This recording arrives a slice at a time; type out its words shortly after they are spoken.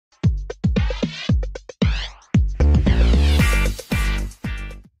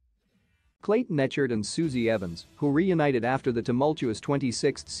Clayton Echard and Susie Evans, who reunited after the tumultuous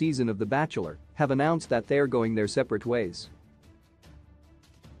 26th season of The Bachelor, have announced that they're going their separate ways.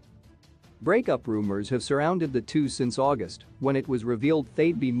 Breakup rumors have surrounded the two since August, when it was revealed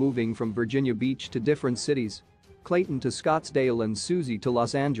they'd be moving from Virginia Beach to different cities. Clayton to Scottsdale and Susie to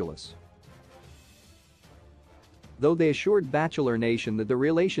Los Angeles. Though they assured Bachelor Nation that the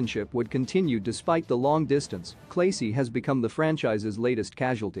relationship would continue despite the long distance, Clayton has become the franchise's latest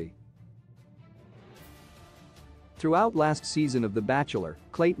casualty. Throughout last season of The Bachelor,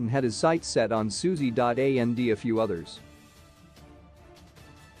 Clayton had his sights set on Susie and a few others.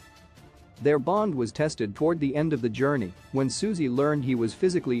 Their bond was tested toward the end of the journey when Susie learned he was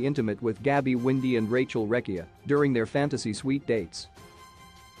physically intimate with Gabby Windey and Rachel Recchia during their fantasy suite dates.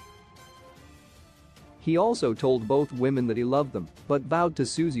 He also told both women that he loved them, but vowed to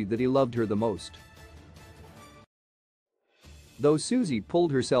Susie that he loved her the most. Though Susie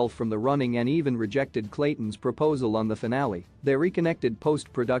pulled herself from the running and even rejected Clayton's proposal on the finale, they reconnected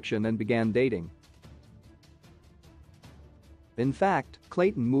post-production and began dating. In fact,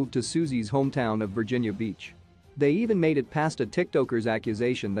 Clayton moved to Susie's hometown of Virginia Beach. They even made it past a TikToker's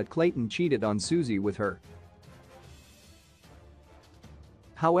accusation that Clayton cheated on Susie with her.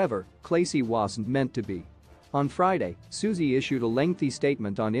 However, Clayton wasn't meant to be. On Friday, Susie issued a lengthy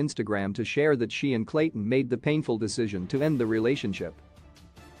statement on Instagram to share that she and Clayton made the painful decision to end the relationship.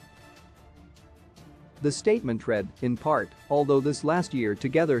 The statement read, in part, "Although this last year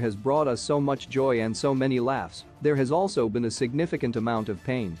together has brought us so much joy and so many laughs, there has also been a significant amount of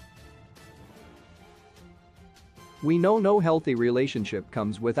pain. We know no healthy relationship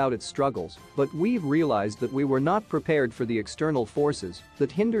comes without its struggles, but we've realized that we were not prepared for the external forces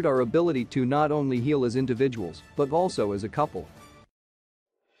that hindered our ability to not only heal as individuals, but also as a couple.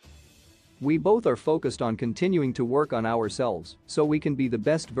 We both are focused on continuing to work on ourselves so we can be the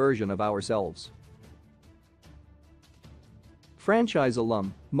best version of ourselves." Franchise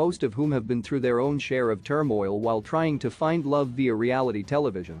alum, most of whom have been through their own share of turmoil while trying to find love via reality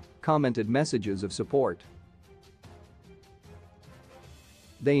television, commented messages of support.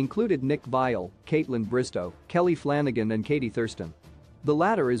 They included Nick Viall, Caitlin Bristowe, Kelly Flanagan and Katie Thurston. The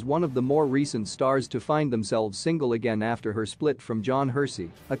latter is one of the more recent stars to find themselves single again after her split from John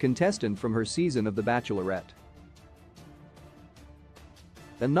Hersey, a contestant from her season of The Bachelorette.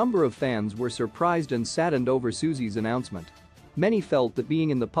 A number of fans were surprised and saddened over Susie's announcement. Many felt that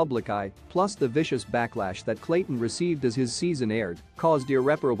being in the public eye, plus the vicious backlash that Clayton received as his season aired, caused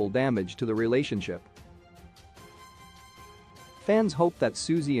irreparable damage to the relationship. Fans hope that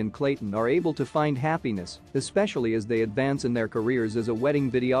Susie and Clayton are able to find happiness, especially as they advance in their careers as a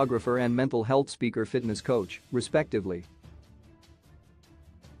wedding videographer and mental health speaker fitness coach, respectively.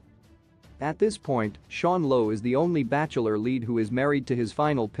 At this point, Sean Lowe is the only Bachelor lead who is married to his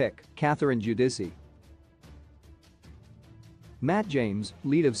final pick, Catherine Giudice. Matt James,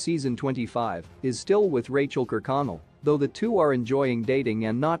 lead of season 25, is still with Rachel Kirkconnell, though the two are enjoying dating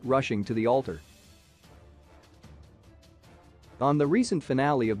and not rushing to the altar. On the recent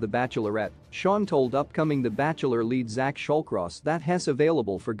finale of The Bachelorette, Sean told upcoming The Bachelor lead Zach Shallcross that he's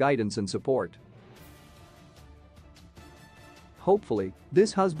available for guidance and support. Hopefully,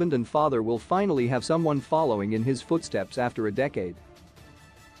 this husband and father will finally have someone following in his footsteps after a decade.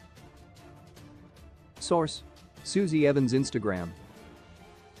 Source: Susie Evans' Instagram.